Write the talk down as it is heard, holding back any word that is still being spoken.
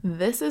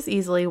This is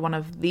easily one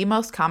of the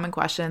most common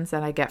questions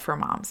that I get from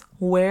moms.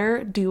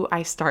 Where do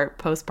I start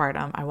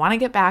postpartum? I want to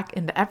get back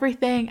into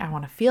everything. I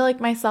want to feel like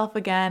myself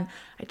again.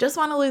 I just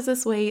want to lose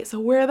this weight.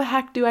 So where the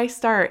heck do I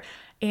start?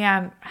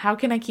 And how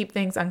can I keep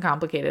things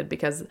uncomplicated?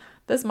 Because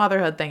this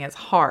motherhood thing is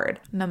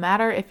hard. No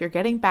matter if you're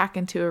getting back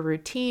into a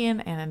routine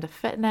and into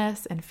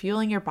fitness and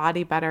fueling your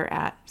body better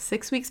at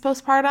 6 weeks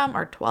postpartum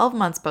or 12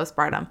 months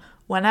postpartum,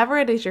 whenever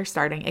it is you're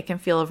starting, it can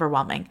feel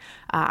overwhelming.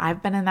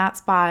 I've been in that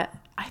spot.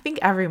 I think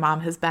every mom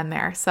has been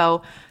there.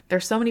 So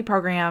there's so many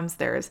programs.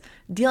 There's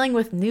dealing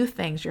with new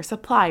things. Your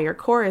supply, your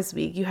core is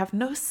weak. You have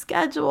no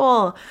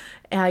schedule.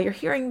 You're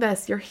hearing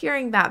this, you're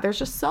hearing that. There's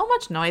just so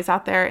much noise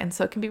out there. And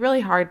so it can be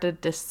really hard to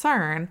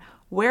discern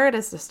where it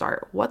is to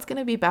start, what's going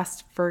to be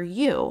best for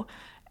you.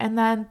 And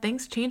then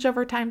things change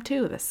over time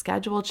too. The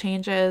schedule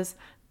changes.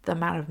 The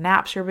amount of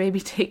naps your baby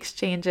takes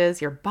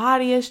changes. Your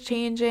body is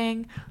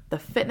changing. The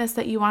fitness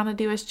that you want to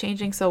do is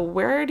changing. So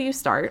where do you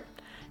start?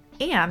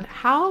 And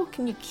how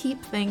can you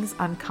keep things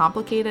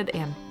uncomplicated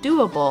and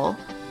doable?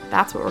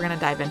 That's what we're going to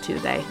dive into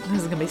today.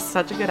 This is going to be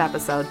such a good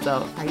episode.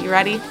 So are you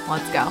ready?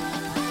 Let's go.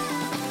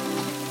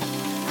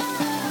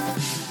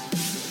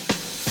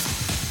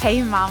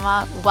 Hey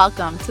mama,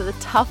 welcome to the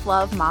Tough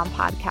Love Mom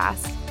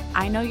podcast.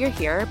 I know you're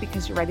here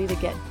because you're ready to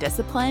get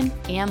disciplined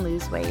and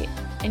lose weight.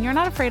 And you're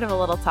not afraid of a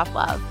little tough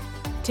love.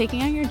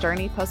 Taking on your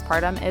journey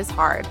postpartum is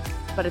hard,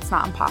 but it's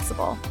not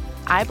impossible.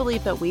 I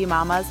believe that we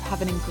mamas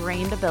have an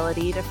ingrained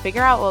ability to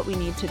figure out what we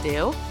need to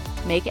do,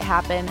 make it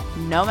happen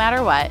no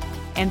matter what,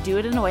 and do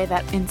it in a way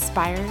that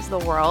inspires the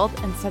world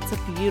and sets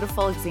a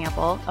beautiful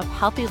example of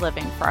healthy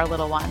living for our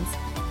little ones.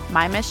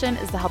 My mission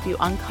is to help you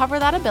uncover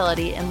that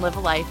ability and live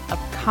a life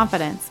of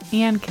confidence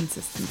and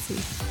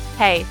consistency.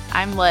 Hey,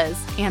 I'm Liz,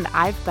 and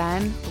I've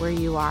been where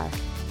you are.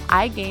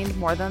 I gained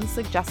more than the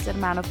suggested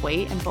amount of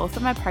weight in both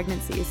of my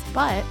pregnancies,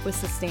 but with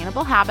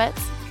sustainable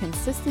habits,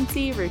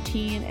 consistency,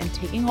 routine, and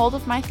taking hold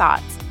of my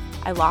thoughts,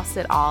 I lost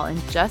it all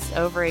in just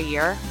over a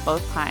year,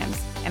 both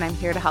times, and I'm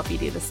here to help you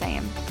do the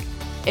same.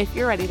 If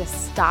you're ready to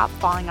stop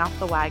falling off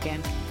the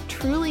wagon,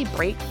 truly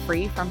break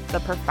free from the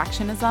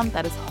perfectionism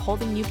that is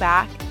holding you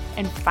back,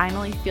 and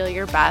finally feel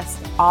your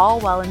best, all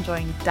while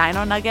enjoying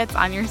dino nuggets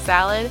on your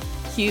salad,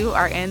 you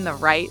are in the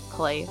right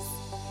place.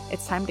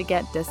 It's time to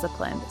get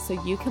disciplined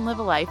so you can live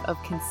a life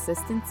of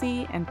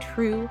consistency and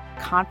true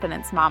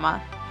confidence,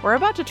 mama. We're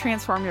about to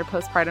transform your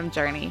postpartum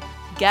journey.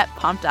 Get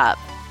pumped up.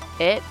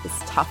 It is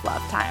tough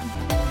love time.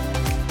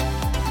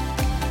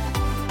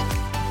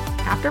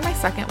 After my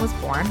second was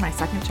born, my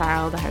second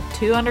child, I had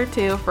 2 under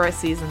 2 for a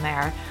season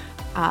there.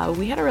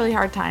 We had a really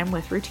hard time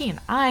with routine.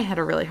 I had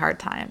a really hard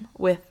time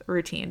with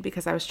routine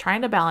because I was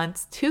trying to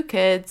balance 2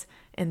 kids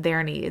and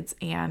their needs,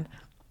 and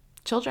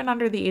children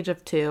under the age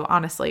of 2,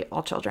 honestly,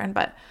 all children,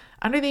 but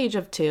under the age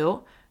of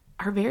 2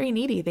 are very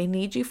needy. They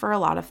need you for a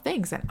lot of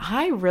things. And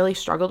I really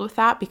struggled with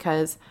that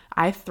because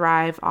I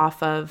thrive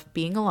off of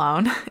being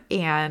alone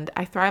and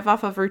I thrive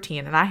off of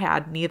routine, and I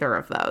had neither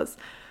of those.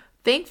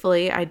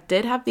 Thankfully, I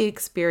did have the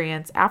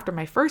experience after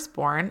my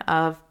firstborn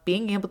of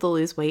being able to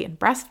lose weight and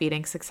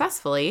breastfeeding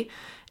successfully,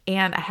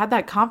 and I had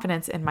that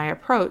confidence in my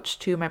approach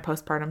to my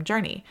postpartum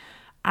journey.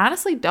 I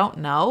honestly don't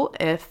know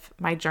if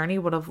my journey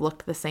would have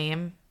looked the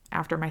same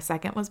after my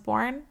second was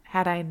born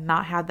had I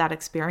not had that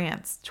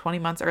experience 20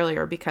 months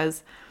earlier,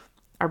 because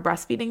our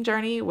breastfeeding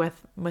journey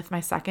with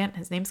my second,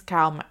 his name's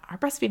Cal, our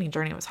breastfeeding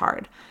journey was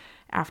hard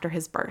after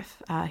his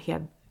birth. He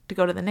had to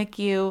go to the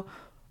NICU.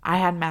 I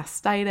had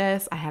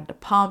mastitis. I had to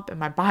pump, and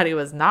my body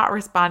was not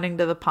responding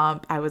to the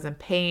pump. I was in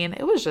pain.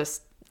 It was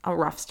just a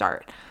rough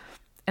start.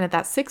 And at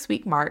that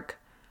 6-week mark,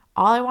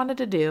 all I wanted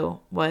to do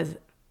was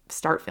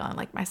start feeling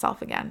like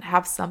myself again,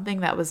 have something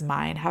that was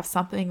mine, have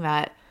something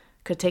that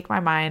could take my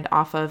mind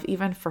off of,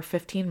 even for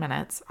 15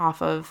 minutes,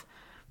 off of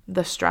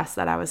the stress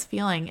that I was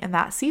feeling in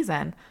that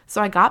season.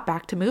 So I got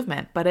back to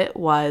movement, but it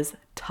was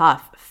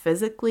tough.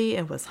 Physically,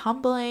 it was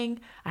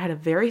humbling. I had a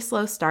very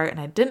slow start and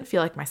I didn't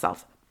feel like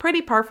myself.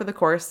 Pretty par for the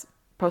course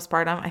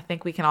postpartum. I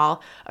think we can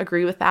all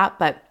agree with that,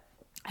 but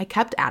I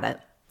kept at it.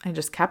 I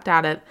just kept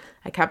at it.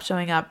 I kept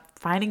showing up,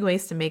 finding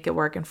ways to make it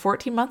work. And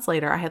 14 months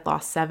later, I had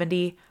lost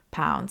 70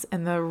 pounds.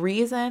 And the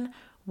reason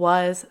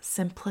was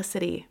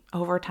simplicity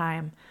over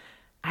time.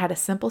 I had a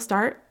simple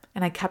start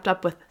and I kept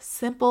up with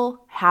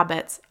simple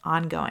habits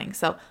ongoing.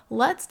 So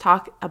let's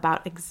talk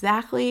about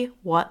exactly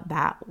what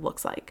that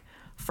looks like.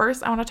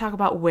 First, I want to talk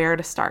about where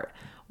to start.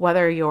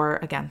 Whether you're,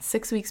 again,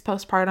 6 weeks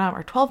postpartum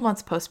or 12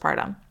 months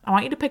postpartum, I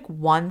want you to pick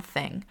one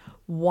thing,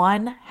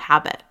 one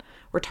habit.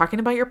 We're talking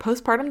about your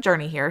postpartum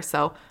journey here.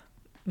 So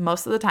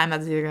most of the time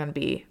that's either going to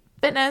be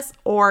fitness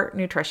or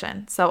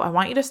nutrition. So I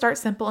want you to start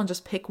simple and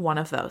just pick one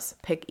of those.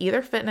 Pick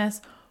either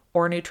fitness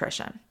or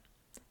nutrition.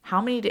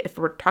 If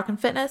we're talking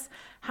fitness,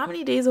 how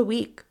many days a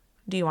week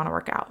do you want to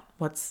work out?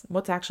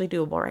 What's actually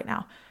doable right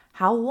now?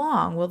 How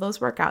long will those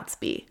workouts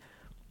be?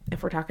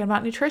 If we're talking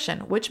about nutrition,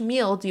 which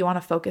meal do you want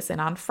to focus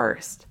in on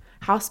first?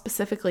 How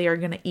specifically are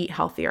you going to eat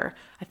healthier?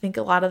 I think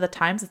a lot of the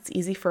times it's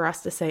easy for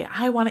us to say,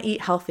 I want to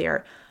eat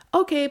healthier.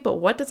 Okay, but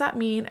what does that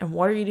mean? And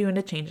what are you doing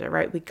to change it,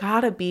 right? We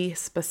gotta be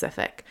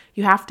specific.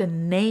 You have to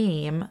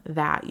name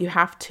that. You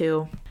have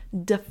to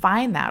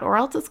define that, or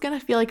else it's gonna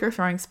feel like you're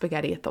throwing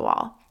spaghetti at the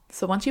wall.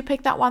 So once you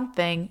pick that one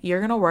thing, you're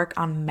going to work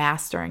on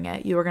mastering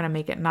it. You are going to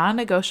make it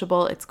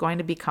non-negotiable. It's going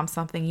to become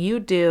something you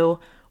do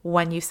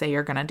when you say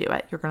you're going to do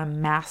it. You're going to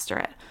master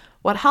it.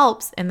 What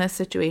helps in this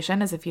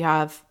situation is if you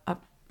have a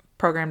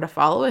program to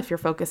follow, if you're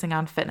focusing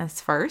on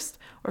fitness first,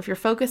 or if you're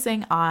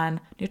focusing on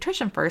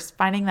nutrition first,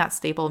 finding that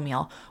staple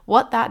meal.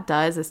 What that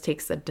does is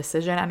takes the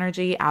decision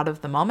energy out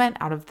of the moment,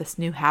 out of this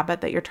new habit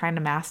that you're trying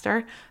to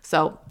master.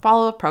 So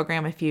follow a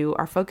program if you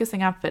are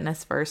focusing on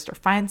fitness first, or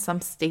find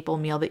some staple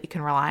meal that you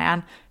can rely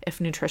on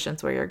if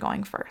nutrition's where you're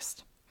going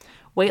first.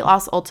 Weight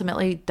loss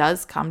ultimately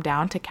does come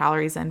down to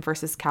calories in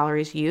versus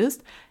calories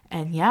used.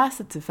 And yes,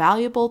 it's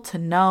valuable to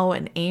know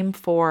and aim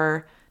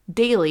for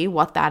daily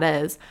what that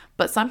is,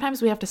 but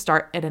sometimes we have to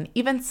start at an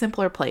even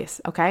simpler place,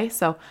 okay?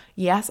 So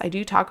yes, I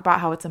do talk about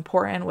how it's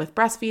important with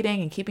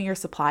breastfeeding and keeping your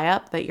supply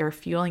up that you're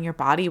fueling your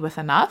body with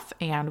enough,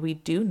 and we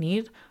do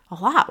need a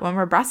lot when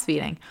we're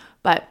breastfeeding,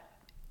 but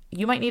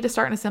you might need to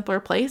start in a simpler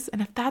place,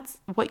 and if that's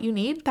what you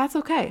need, that's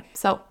okay.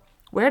 So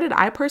where did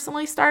I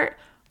personally start?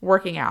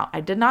 Working out.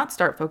 I did not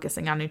start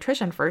focusing on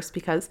nutrition first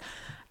because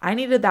I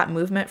needed that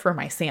movement for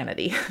my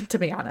sanity, to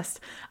be honest.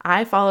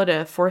 I followed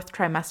a 4th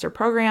trimester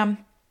program,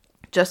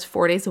 just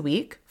 4 days a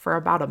week for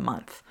about a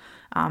month.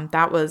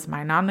 That was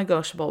my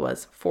non-negotiable,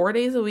 was 4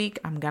 days a week.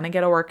 I'm going to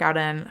get a workout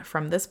in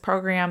from this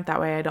program.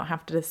 That way I don't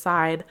have to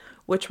decide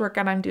which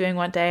workout I'm doing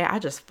what day. I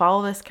just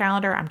follow this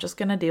calendar. I'm just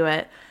going to do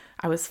it.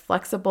 I was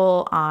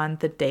flexible on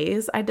the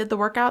days I did the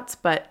workouts,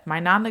 but my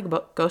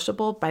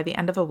non-negotiable by the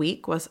end of a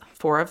week was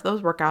 4 of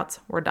those workouts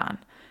were done.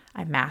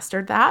 I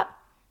mastered that.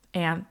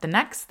 And the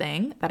next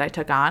thing that I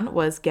took on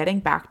was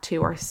getting back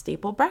to our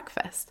staple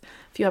breakfast.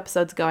 A few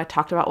episodes ago, I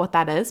talked about what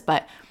that is,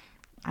 but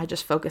I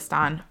just focused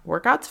on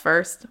workouts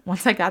first.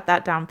 Once I got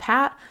that down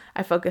pat,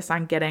 I focused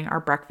on getting our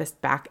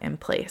breakfast back in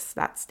place,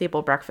 that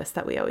staple breakfast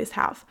that we always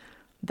have.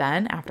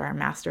 Then after I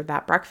mastered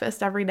that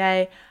breakfast every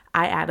day,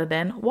 I added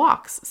in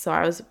walks. So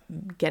I was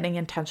getting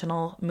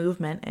intentional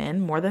movement in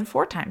more than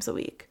 4 times a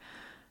week.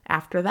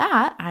 After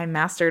that, I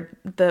mastered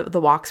the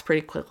walks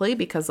pretty quickly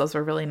because those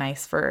were really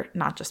nice for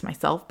not just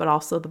myself, but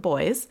also the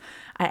boys.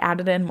 I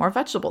added in more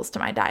vegetables to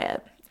my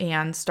diet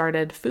and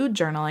started food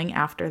journaling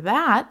after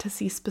that to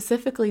see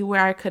specifically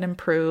where I could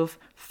improve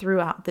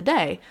throughout the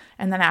day.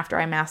 And then after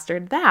I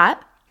mastered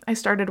that, I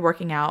started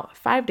working out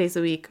 5 days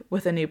a week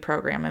with a new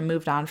program and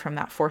moved on from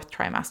that 4th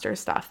trimester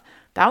stuff.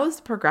 That was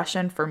the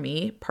progression for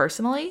me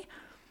personally,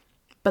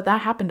 but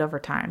that happened over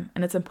time.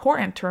 And it's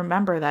important to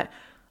remember that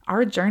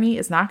our journey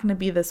is not going to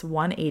be this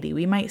 180.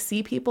 We might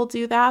see people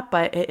do that,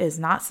 but it is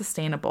not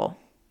sustainable.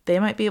 They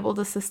might be able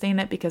to sustain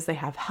it because they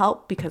have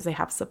help, because they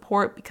have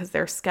support, because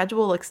their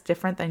schedule looks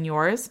different than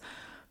yours,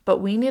 but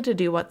we need to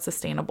do what's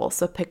sustainable.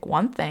 So pick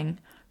one thing,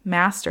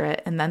 master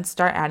it, and then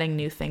start adding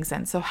new things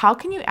in. So how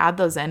can you add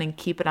those in and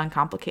keep it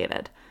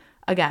uncomplicated?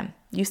 Again,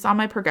 you saw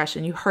my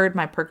progression. You heard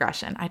my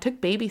progression. I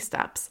took baby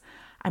steps.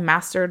 I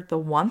mastered the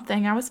one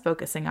thing I was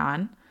focusing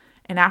on.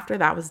 And after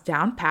that was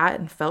down pat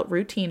and felt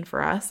routine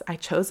for us, I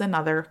chose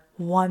another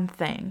one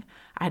thing.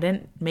 I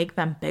didn't make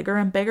them bigger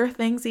and bigger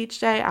things each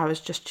day. I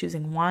was just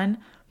choosing one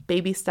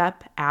baby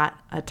step at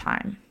a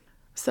time.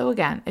 So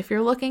again, if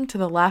you're looking to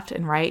the left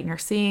and right and you're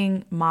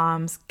seeing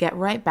moms get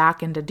right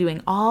back into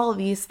doing all of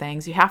these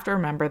things, you have to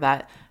remember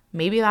that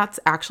maybe that's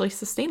actually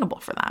sustainable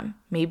for them.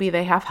 Maybe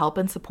they have help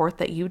and support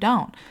that you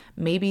don't.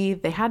 Maybe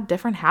they had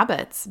different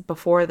habits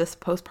before this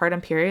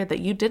postpartum period that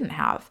you didn't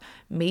have.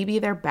 Maybe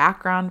their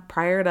background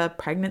prior to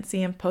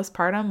pregnancy and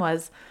postpartum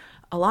was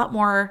a lot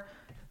more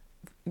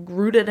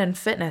rooted in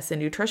fitness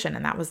and nutrition,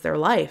 and that was their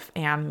life.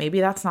 And maybe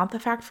that's not the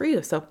fact for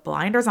you. So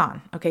blinders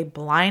on, okay?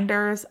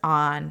 Blinders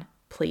on,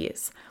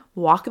 please.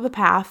 Walk the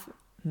path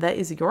that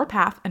is your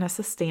path in a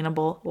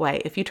sustainable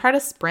way. If you try to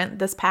sprint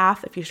this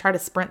path, if you try to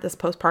sprint this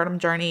postpartum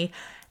journey,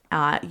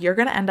 you're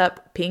going to end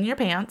up peeing your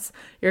pants.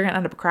 You're going to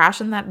end up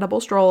crashing that double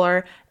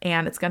stroller,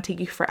 and it's going to take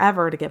you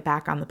forever to get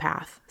back on the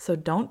path. So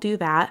don't do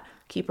that.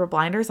 Keep your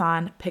blinders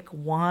on. Pick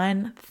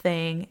one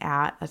thing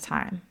at a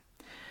time.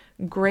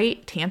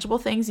 Great tangible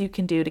things you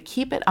can do to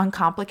keep it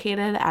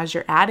uncomplicated as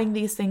you're adding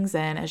these things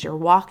in, as you're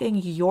walking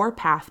your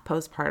path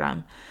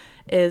postpartum,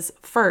 is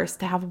first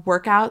to have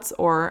workouts,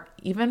 or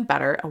even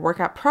better, a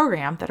workout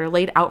program that are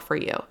laid out for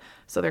you.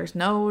 So there's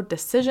no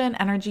decision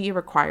energy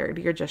required.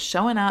 You're just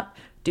showing up,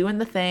 doing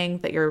the thing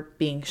that you're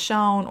being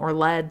shown or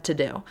led to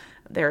do.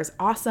 There's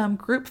awesome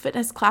group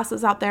fitness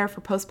classes out there for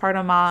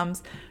postpartum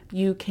moms.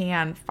 You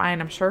can find,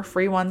 I'm sure,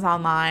 free ones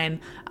online.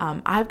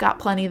 I've got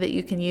plenty that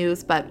you can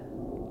use, but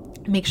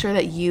make sure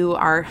that you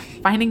are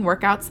finding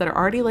workouts that are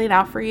already laid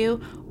out for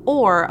you,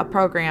 or a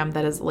program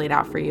that is laid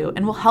out for you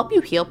and will help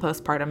you heal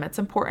postpartum. It's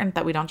important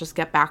that we don't just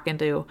get back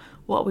into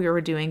what we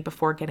were doing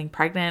before getting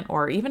pregnant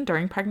or even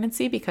during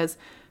pregnancy, because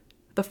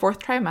the 4th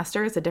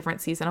trimester is a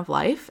different season of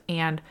life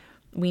and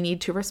we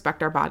need to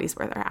respect our bodies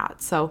where they're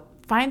at. So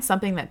find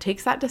something that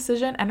takes that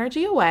decision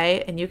energy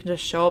away and you can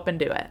just show up and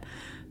do it.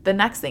 The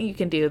next thing you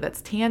can do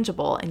that's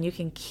tangible and you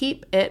can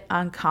keep it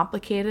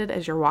uncomplicated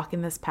as you're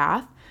walking this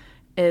path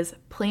is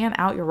plan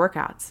out your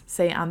workouts.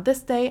 Say on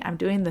this day, I'm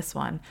doing this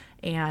one,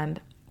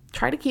 and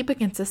try to keep a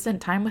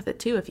consistent time with it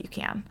too if you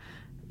can.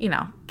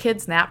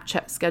 Kids' nap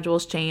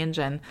schedules change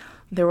and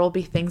there will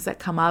be things that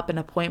come up and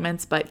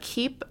appointments, but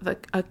keep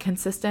a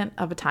consistent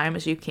of a time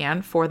as you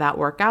can for that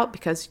workout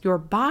because your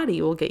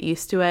body will get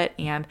used to it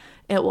and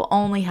it will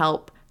only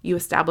help you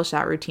establish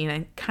that routine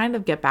and kind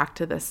of get back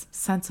to this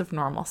sense of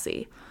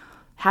normalcy.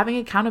 Having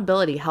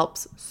accountability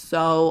helps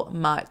so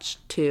much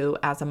too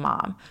as a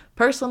mom.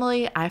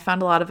 Personally, I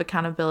found a lot of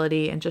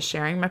accountability in just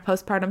sharing my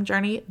postpartum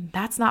journey.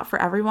 That's not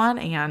for everyone,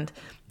 and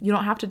you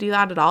don't have to do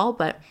that at all,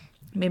 but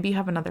maybe you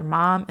have another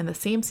mom in the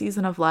same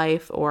season of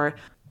life, or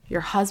your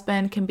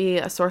husband can be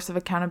a source of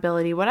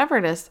accountability. Whatever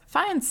it is,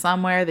 find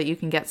somewhere that you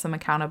can get some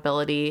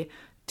accountability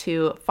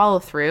to follow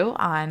through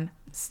on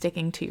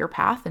sticking to your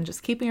path and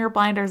just keeping your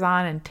blinders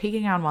on and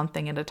taking on one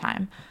thing at a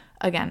time.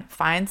 Again,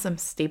 find some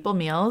staple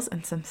meals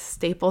and some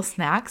staple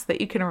snacks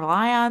that you can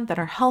rely on that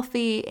are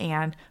healthy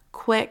and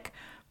quick,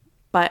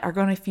 but are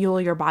going to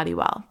fuel your body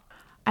well.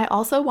 I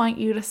also want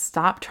you to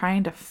stop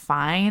trying to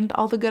find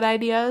all the good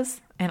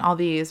ideas and all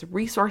these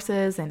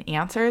resources and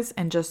answers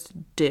and just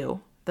do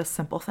the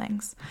simple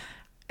things.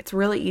 It's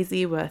really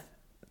easy with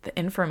the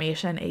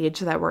information age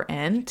that we're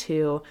in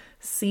to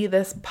see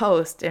this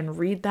post and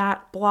read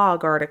that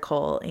blog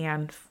article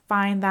and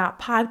find that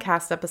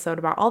podcast episode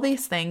about all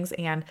these things.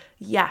 And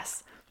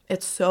yes,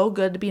 it's so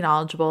good to be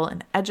knowledgeable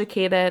and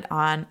educated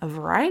on a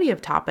variety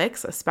of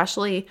topics,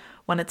 especially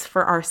when it's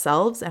for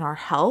ourselves and our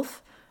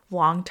health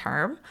long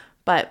term.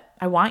 But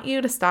I want you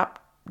to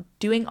stop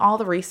doing all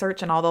the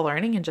research and all the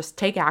learning and just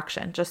take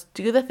action. Just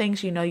do the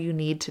things you know you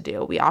need to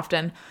do. We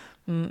often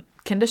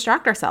can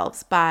distract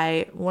ourselves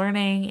by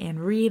learning and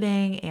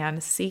reading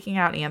and seeking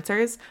out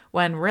answers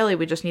when really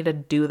we just need to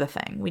do the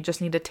thing. We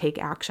just need to take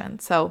action.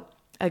 So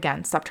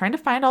again, stop trying to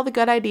find all the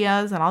good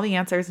ideas and all the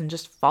answers and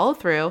just follow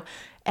through.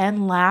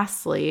 And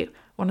lastly,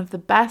 one of the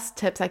best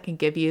tips I can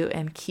give you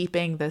in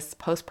keeping this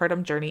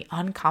postpartum journey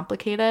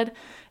uncomplicated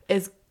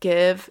is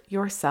give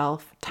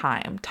yourself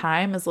time.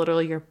 Time is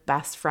literally your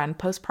best friend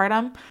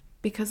postpartum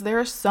because there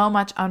is so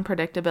much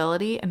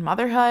unpredictability in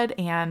motherhood,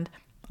 and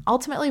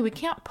ultimately we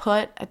can't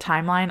put a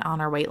timeline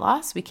on our weight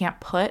loss. We can't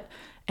put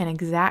an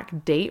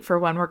exact date for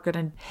when we're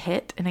going to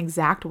hit an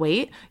exact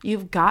weight.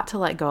 You've got to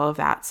let go of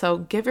that. So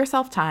give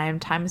yourself time.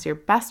 Time is your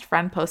best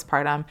friend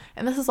postpartum.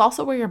 And this is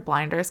also where your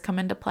blinders come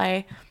into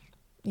play.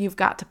 You've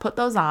got to put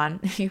those on.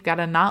 You've got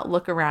to not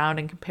look around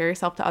and compare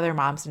yourself to other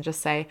moms and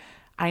just say,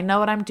 I know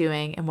what I'm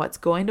doing and what's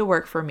going to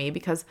work for me,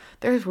 because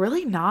there's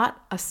really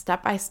not a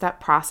step-by-step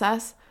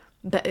process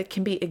that it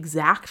can be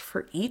exact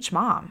for each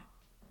mom.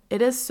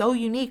 It is so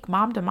unique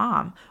mom to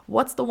mom.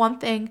 What's the one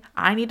thing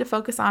I need to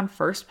focus on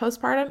first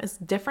postpartum is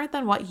different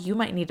than what you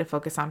might need to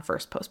focus on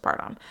first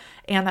postpartum.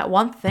 And that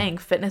one thing,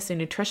 fitness and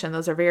nutrition,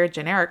 those are very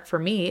generic. For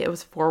me, it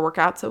was 4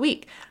 workouts a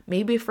week.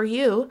 Maybe for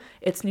you,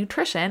 it's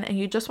nutrition and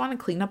you just want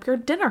to clean up your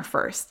dinner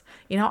first.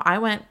 I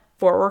went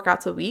 4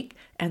 workouts a week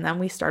and then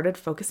we started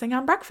focusing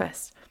on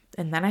breakfast.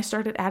 And then I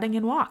started adding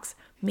in walks.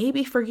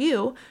 Maybe for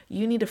you,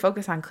 you need to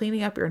focus on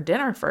cleaning up your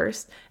dinner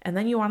first, and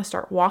then you want to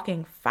start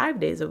walking 5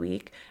 days a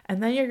week,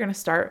 and then you're going to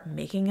start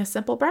making a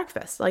simple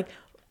breakfast. Like,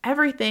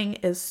 everything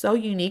is so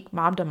unique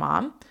mom to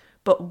mom,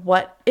 but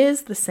what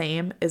is the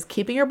same is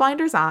keeping your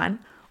blinders on,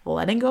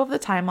 letting go of the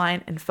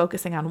timeline, and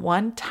focusing on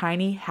one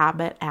tiny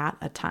habit at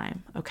a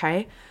time,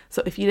 okay?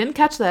 So if you didn't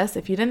catch this,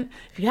 if you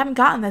haven't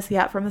gotten this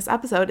yet from this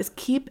episode, is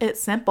keep it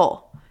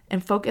simple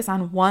and focus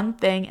on one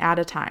thing at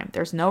a time.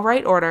 There's no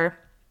right order.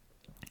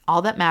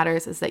 All that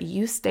matters is that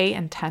you stay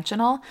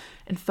intentional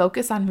and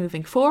focus on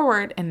moving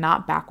forward and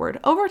not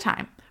backward over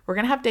time. We're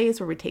going to have days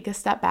where we take a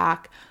step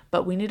back,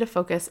 but we need to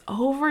focus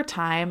over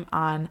time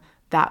on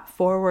that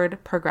forward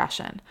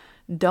progression.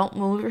 Don't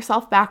move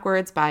yourself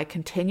backwards by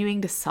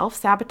continuing to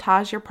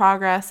self-sabotage your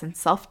progress and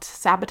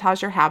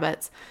self-sabotage your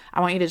habits.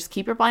 I want you to just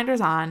keep your blinders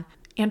on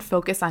and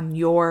focus on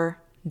your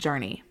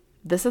journey.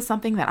 This is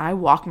something that I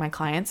walk my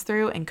clients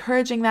through,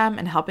 encouraging them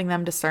and helping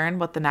them discern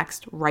what the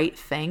next right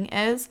thing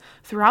is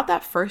throughout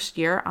that first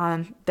year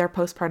on their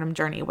postpartum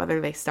journey, whether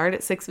they start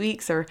at 6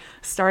 weeks or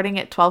starting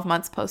at 12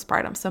 months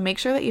postpartum. So make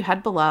sure that you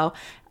head below.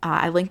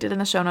 I linked it in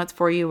the show notes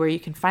for you where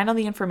you can find all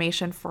the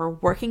information for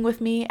working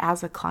with me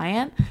as a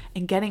client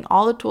and getting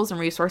all the tools and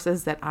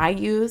resources that I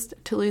used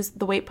to lose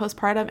the weight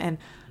postpartum, and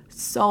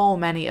so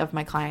many of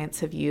my clients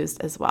have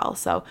used as well.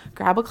 So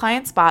grab a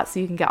client spot so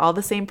you can get all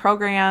the same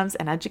programs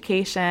and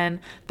education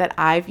that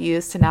I've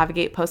used to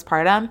navigate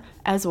postpartum,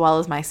 as well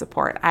as my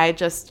support. I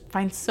just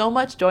find so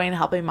much joy in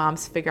helping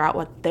moms figure out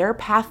what their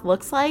path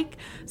looks like.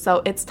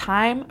 So it's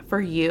time for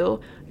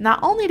you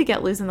not only to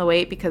get losing the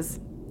weight, because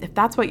if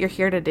that's what you're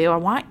here to do, I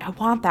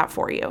want that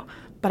for you.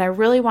 But I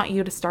really want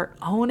you to start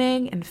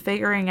owning and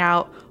figuring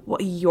out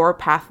what your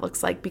path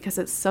looks like, because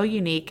it's so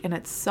unique and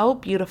it's so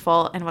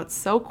beautiful. And what's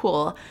so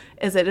cool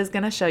is it is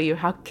going to show you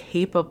how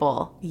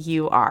capable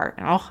you are.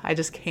 And I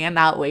just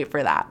cannot wait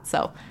for that.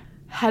 So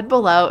head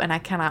below, and I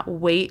cannot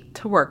wait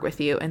to work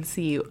with you and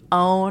see you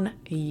own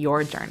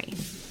your journey.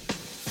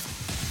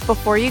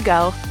 Before you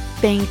go,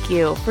 thank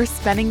you for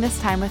spending this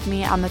time with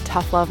me on the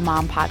Tough Love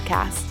Mom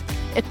podcast.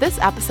 If this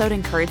episode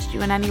encouraged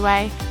you in any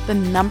way, the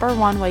number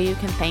one way you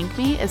can thank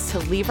me is to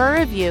leave a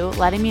review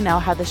letting me know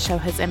how the show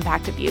has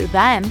impacted you.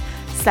 Then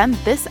send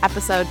this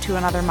episode to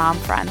another mom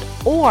friend,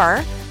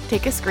 or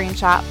take a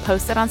screenshot,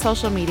 post it on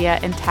social media,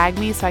 and tag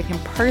me so I can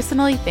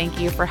personally thank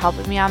you for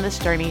helping me on this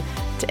journey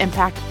to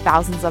impact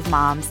thousands of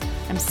moms.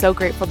 I'm so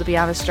grateful to be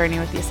on this journey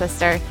with you,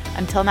 sister.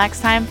 Until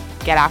next time,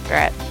 get after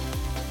it.